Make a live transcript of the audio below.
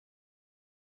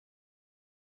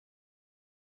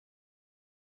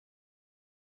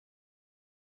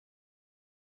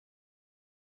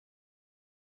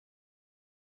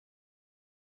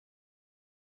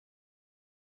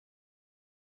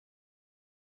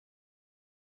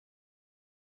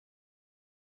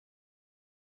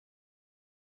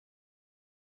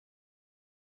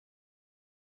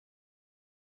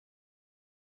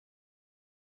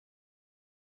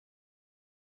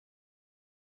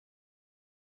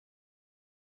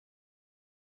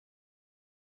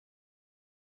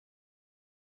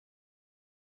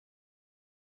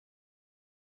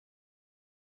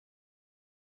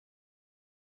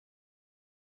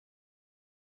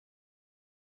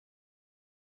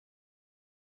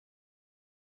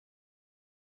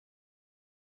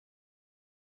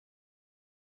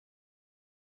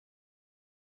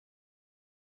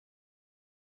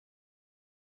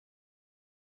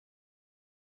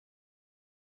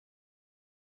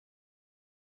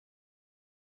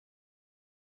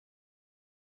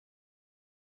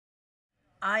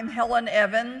I'm Helen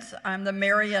Evans. I'm the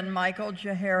Mary and Michael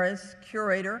Jaharis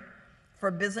Curator for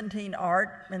Byzantine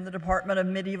Art in the Department of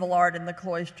Medieval Art in the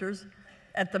Cloisters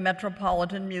at the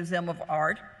Metropolitan Museum of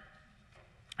Art.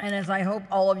 And as I hope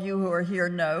all of you who are here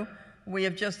know, we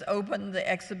have just opened the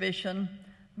exhibition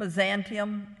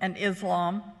Byzantium and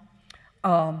Islam,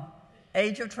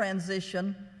 Age of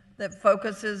Transition, that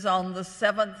focuses on the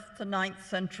 7th to 9th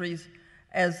centuries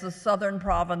as the southern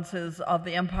provinces of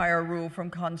the empire rule from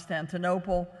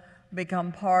Constantinople become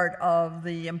part of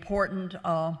the important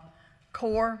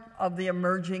core of the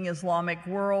emerging Islamic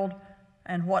world,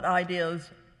 and what ideas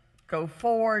go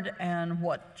forward and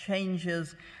what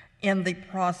changes in the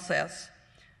process.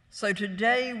 So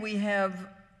today we have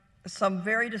some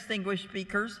very distinguished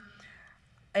speakers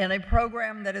in a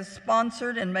program that is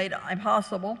sponsored and made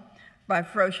possible by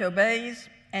Frosho Bays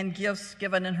and gifts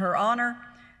given in her honor,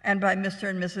 and by Mr.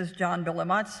 and Mrs. John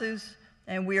Bilimatsus.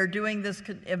 And we are doing this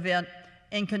event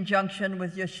in conjunction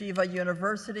with Yeshiva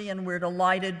University, and we're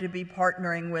delighted to be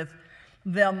partnering with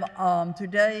them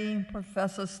today.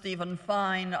 Professor Stephen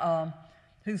Fine,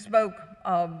 who spoke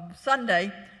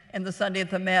Sunday, and the Sunday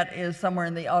at the Met, is somewhere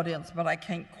in the audience, but I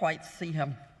can't quite see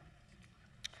him.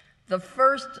 The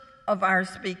first of our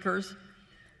speakers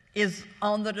is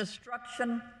on the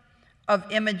destruction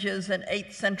of images in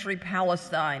 8th century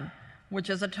Palestine, which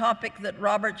is a topic that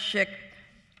Robert Schick,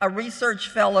 a research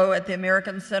fellow at the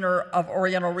American Center of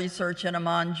Oriental Research in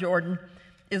Amman, Jordan,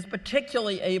 is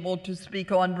particularly able to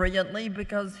speak on brilliantly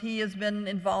because he has been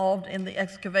involved in the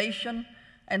excavation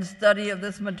and study of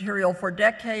this material for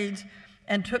decades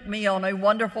and took me on a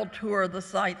wonderful tour of the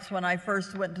sites when I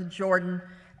first went to Jordan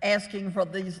asking for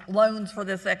these loans for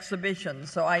this exhibition.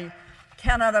 So I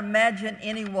cannot imagine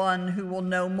anyone who will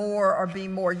know more or be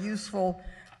more useful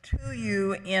to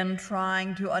you in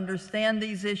trying to understand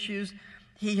these issues.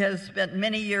 He has spent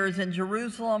many years in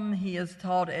Jerusalem. He has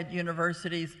taught at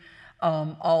universities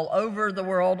all over the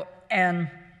world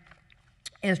and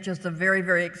is just a very,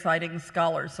 very exciting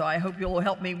scholar. So I hope you'll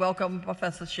help me welcome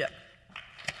Professor Schick.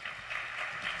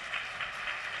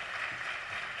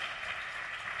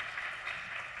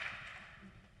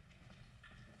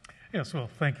 Yes, well,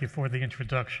 thank you for the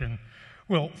introduction.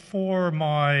 Well, for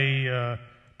my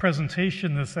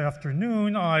presentation this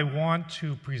afternoon, I want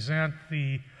to present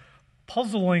the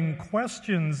puzzling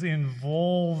questions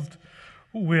involved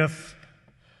with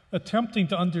attempting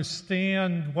to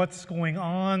understand what's going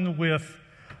on with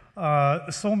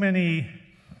so many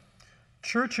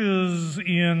churches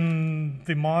in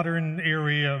the modern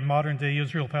area, modern-day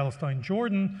Israel, Palestine,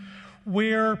 Jordan,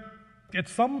 where at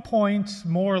some point,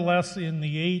 more or less in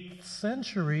the 8th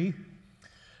century,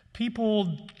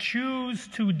 people choose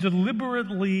to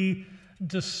deliberately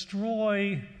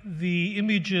destroy the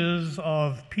images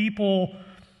of people,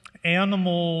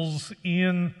 animals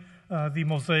in the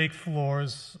mosaic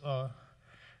floors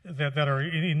that are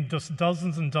in just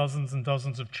dozens and dozens and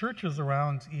dozens of churches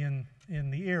around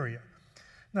in the area.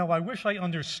 Now, I wish I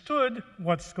understood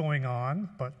what's going on,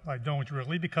 but I don't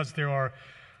really, because there are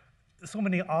so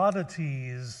many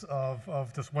oddities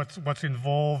of this, what's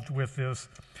involved with this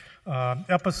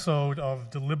episode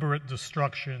of deliberate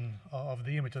destruction of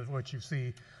the image, of which you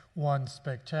see one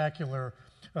spectacular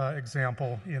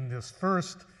example in this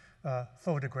first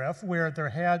photograph, where there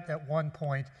had at one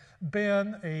point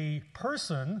been a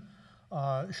person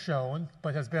shown,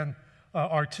 but has been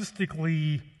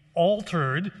artistically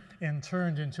altered and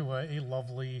turned into a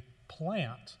lovely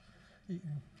plant.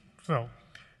 So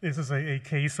this is a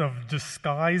case of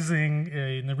disguising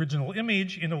an original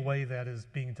image in a way that is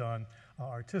being done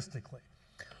artistically.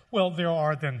 Well, there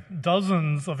are then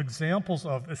dozens of examples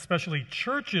of especially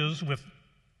churches with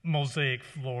mosaic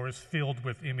floors filled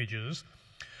with images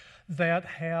that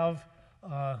have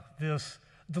this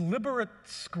deliberate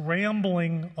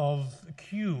scrambling of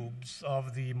cubes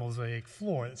of the mosaic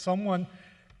floor. Someone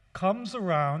comes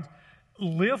around,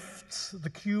 lifts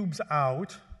the cubes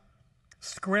out,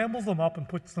 scrambles them up and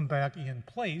puts them back in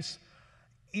place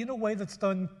in a way that's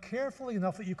done carefully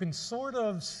enough that you can sort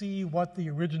of see what the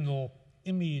original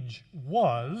image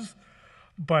was,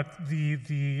 but the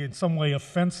in some way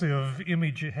offensive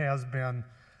image has been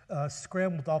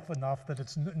scrambled up enough that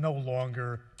it's no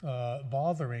longer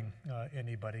bothering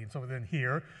anybody. And so then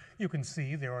here you can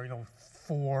see there are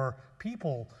 4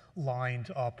 people lined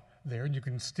up there, and you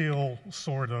can still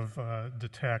sort of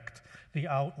detect the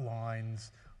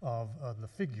outlines of the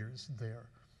figures there.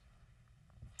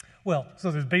 Well, so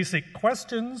there's basic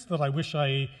questions that I wish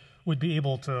I would be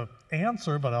able to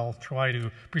answer, but I'll try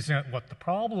to present what the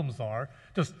problems are.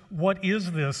 Just what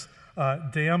is this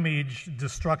damage,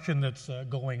 destruction that's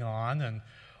going on, and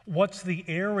what's the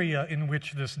area in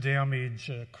which this damage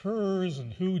occurs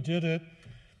and who did it,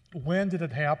 when did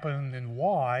it happen and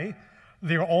why.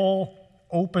 They're all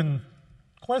open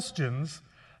questions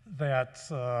that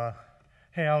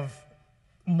have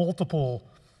multiple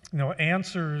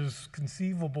answers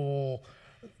conceivable,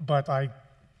 but I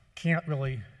can't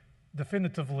really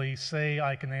definitively say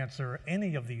I can answer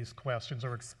any of these questions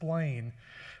or explain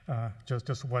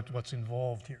just what's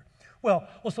involved here. Well,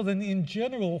 so then in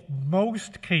general,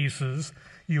 most cases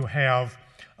you have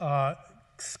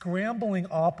scrambling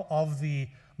up of the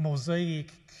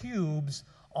mosaic cubes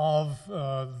of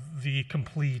the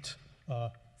complete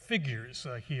figures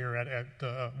here at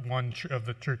one of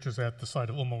the churches at the site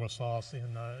of Rasas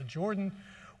in Jordan,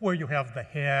 where you have the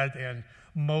head and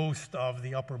most of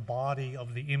the upper body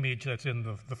of the image that's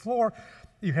in the floor.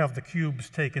 You have the cubes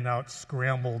taken out,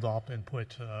 scrambled up, and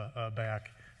put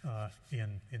back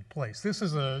in place. This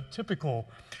is a typical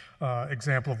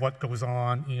example of what goes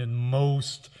on in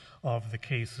most of the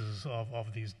cases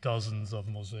of these dozens of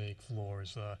mosaic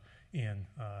floors in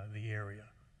the area.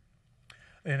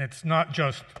 And it's not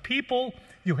just people,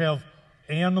 you have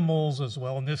animals as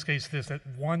well. In this case, this at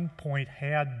one point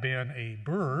had been a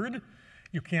bird.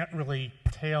 You can't really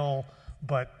tell,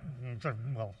 but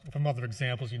well, from other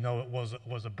examples, you know it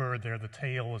was a bird there. The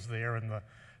tail is there and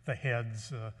the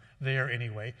head's there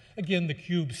anyway. Again, the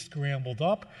cube scrambled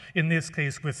up, in this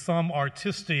case with some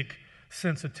artistic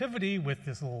sensitivity, with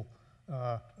this little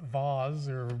vase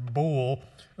or bowl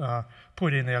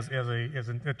put in as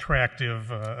an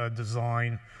attractive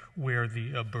design where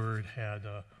the bird had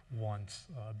once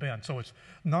been. So it's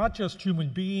not just human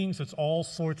beings, it's all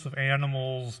sorts of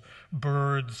animals,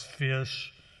 birds,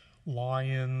 fish,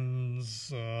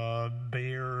 lions,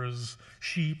 bears,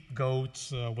 sheep,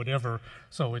 goats, whatever.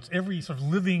 So it's every sort of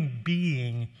living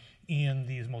being in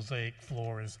these mosaic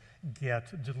floors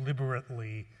get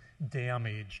deliberately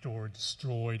damaged or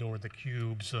destroyed, or the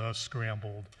cubes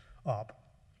scrambled up.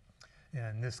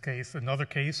 And in this case, another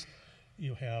case,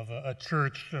 you have a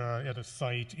church at a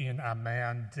site in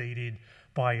Amman dated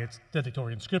by its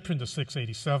dedicatory inscription to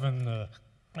 687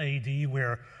 AD,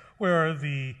 where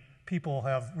the people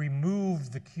have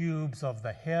removed the cubes of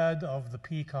the head of the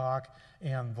peacock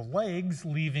and the legs,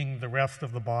 leaving the rest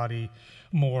of the body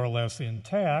more or less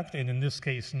intact, and in this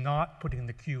case not putting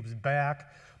the cubes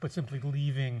back, but simply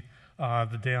leaving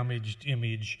the damaged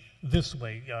image this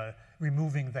way.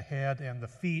 Removing the head and the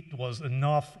feet was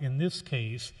enough in this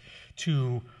case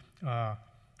to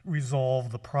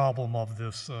resolve the problem of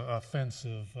this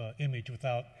offensive image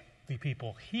without the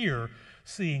people here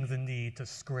seeing the need to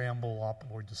scramble up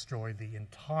or destroy the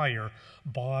entire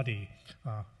body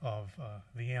of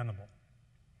the animal.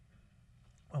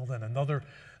 Well, then another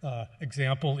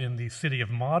example in the city of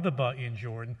Madaba in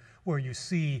Jordan, where you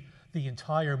see the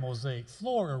entire mosaic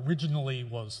floor originally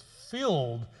was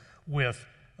filled with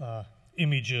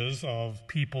images of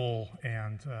people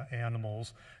and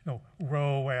animals,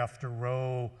 row after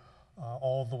row,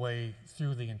 all the way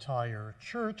through the entire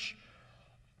church,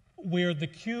 where the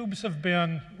cubes have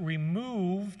been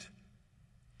removed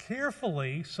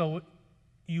carefully so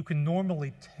you can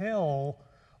normally tell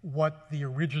what the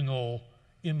original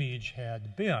image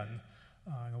had been.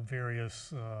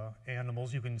 Various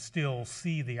animals, you can still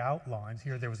see the outlines.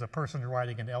 Here there was a person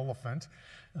riding an elephant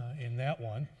in that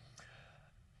one.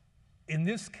 In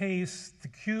this case, the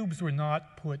cubes were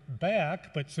not put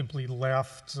back, but simply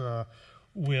left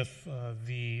with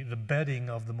the bedding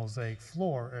of the mosaic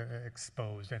floor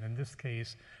exposed. And in this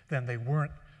case, then they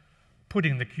weren't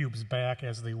putting the cubes back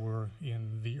as they were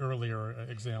in the earlier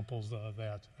examples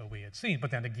that we had seen.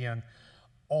 But then again,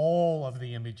 all of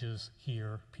the images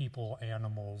here, people,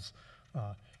 animals,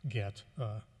 get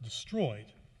destroyed.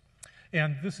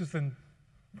 And this is then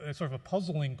sort of a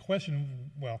puzzling question.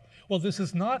 Well, this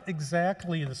is not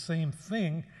exactly the same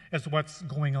thing as what's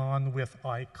going on with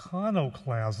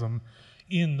iconoclasm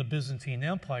in the Byzantine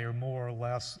Empire, more or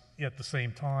less at the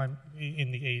same time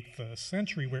in the 8th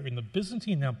century, where in the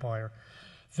Byzantine Empire,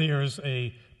 there's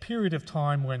a period of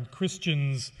time when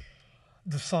Christians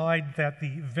decide that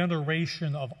the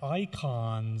veneration of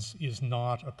icons is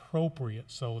not appropriate,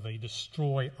 so they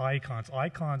destroy icons.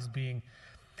 Icons being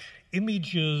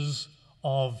images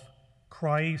of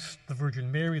Christ, the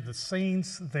Virgin Mary, the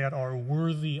saints that are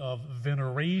worthy of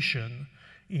veneration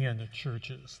in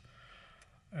churches.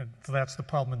 And so that's the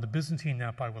problem in the Byzantine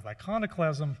Empire with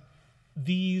iconoclasm.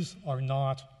 These are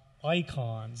not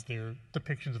icons. They're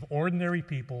depictions of ordinary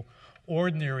people,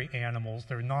 ordinary animals.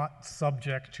 They're not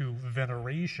subject to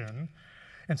veneration.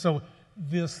 And so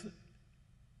this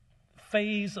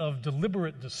phase of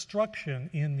deliberate destruction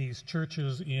in these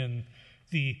churches in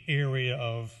the area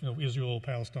of Israel,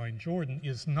 Palestine, Jordan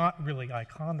is not really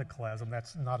iconoclasm.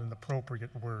 That's not an appropriate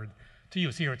word to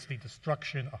use. Here it's the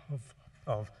destruction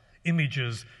of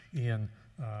images in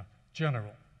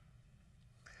general.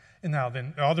 And now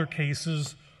then other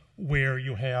cases where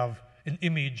you have an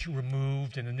image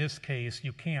removed, and in this case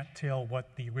you can't tell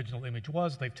what the original image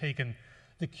was. They've taken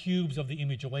the cubes of the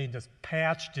image away and just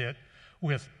patched it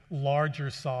with larger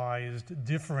sized,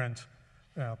 different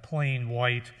plain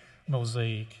white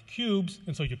mosaic cubes,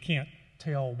 and so you can't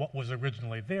tell what was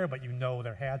originally there, but you know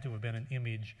there had to have been an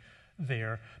image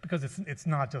there, because it's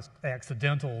not just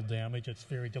accidental damage, it's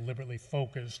very deliberately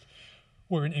focused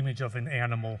where an image of an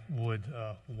animal would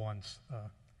once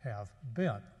have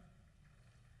been.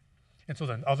 And so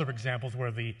then other examples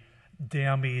where the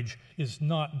damage is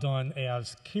not done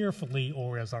as carefully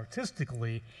or as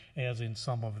artistically as in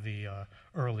some of the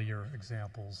earlier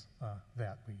examples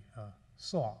that we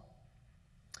saw.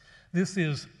 This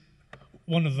is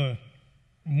one of the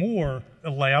more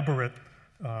elaborate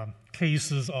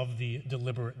cases of the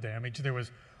deliberate damage. There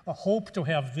was a hope to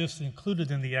have this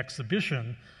included in the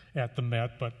exhibition at the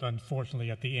Met, but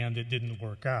unfortunately at the end it didn't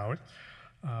work out.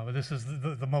 This is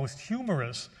the most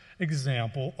humorous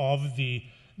example of the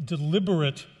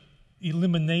deliberate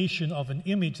elimination of an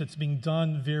image that's being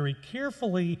done very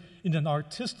carefully in an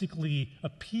artistically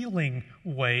appealing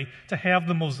way to have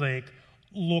the mosaic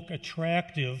look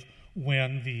attractive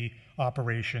when the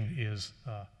operation is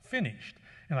finished.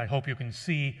 And I hope you can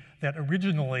see that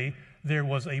originally there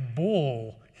was a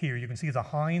bull here. You can see the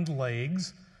hind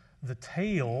legs, the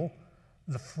tail,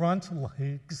 the front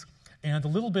legs, and a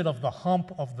little bit of the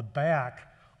hump of the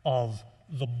back of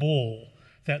the bull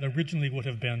that originally would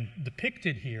have been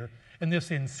depicted here. And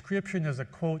this inscription is a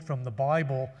quote from the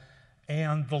Bible,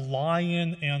 "And the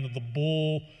lion and the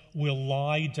bull will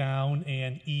lie down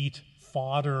and eat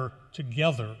fodder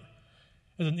together,"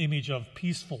 as an image of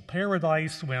peaceful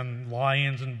paradise when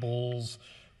lions and bulls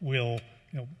will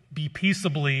be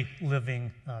peaceably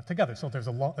living together. So there's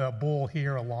a bull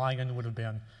here, a lion would have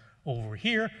been over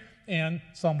here, and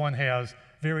someone has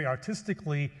very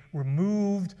artistically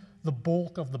removed the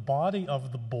bulk of the body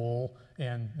of the bull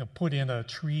and put in a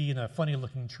tree, and a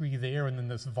funny-looking tree there, and then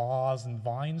this vase and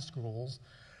vine scrolls,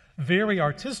 very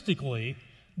artistically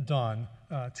done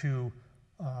to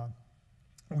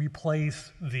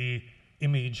replace the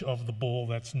image of the bull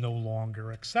that's no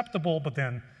longer acceptable, but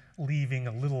then leaving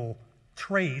a little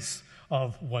trace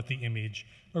of what the image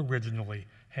originally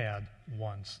had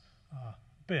once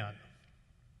been.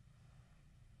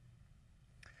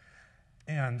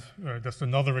 And just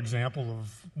another example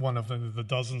of one of the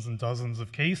dozens and dozens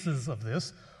of cases of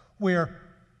this, where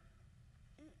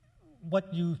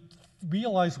what you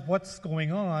realize what's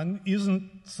going on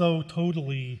isn't so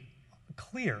totally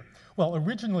clear. Well,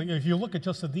 originally, if you look at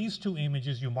just these two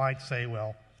images, you might say,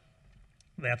 well,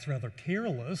 that's rather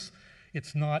careless.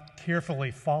 It's not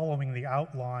carefully following the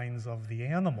outlines of the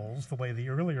animals the way the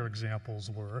earlier examples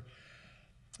were.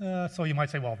 So you might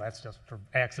say, well, that's just sort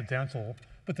of accidental.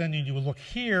 But then you look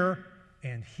here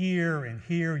and here and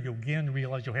here, you again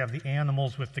realize you have the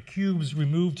animals with the cubes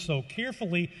removed so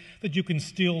carefully that you can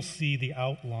still see the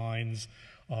outlines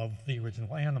of the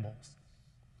original animals.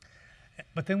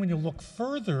 But then when you look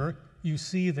further, you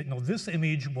see that this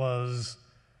image was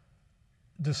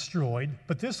destroyed,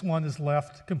 but this one is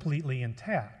left completely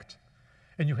intact.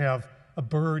 And you have a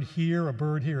bird here, a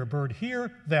bird here, a bird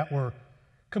here that were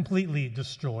completely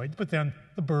destroyed, but then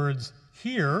the birds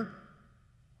here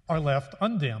are left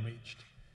undamaged.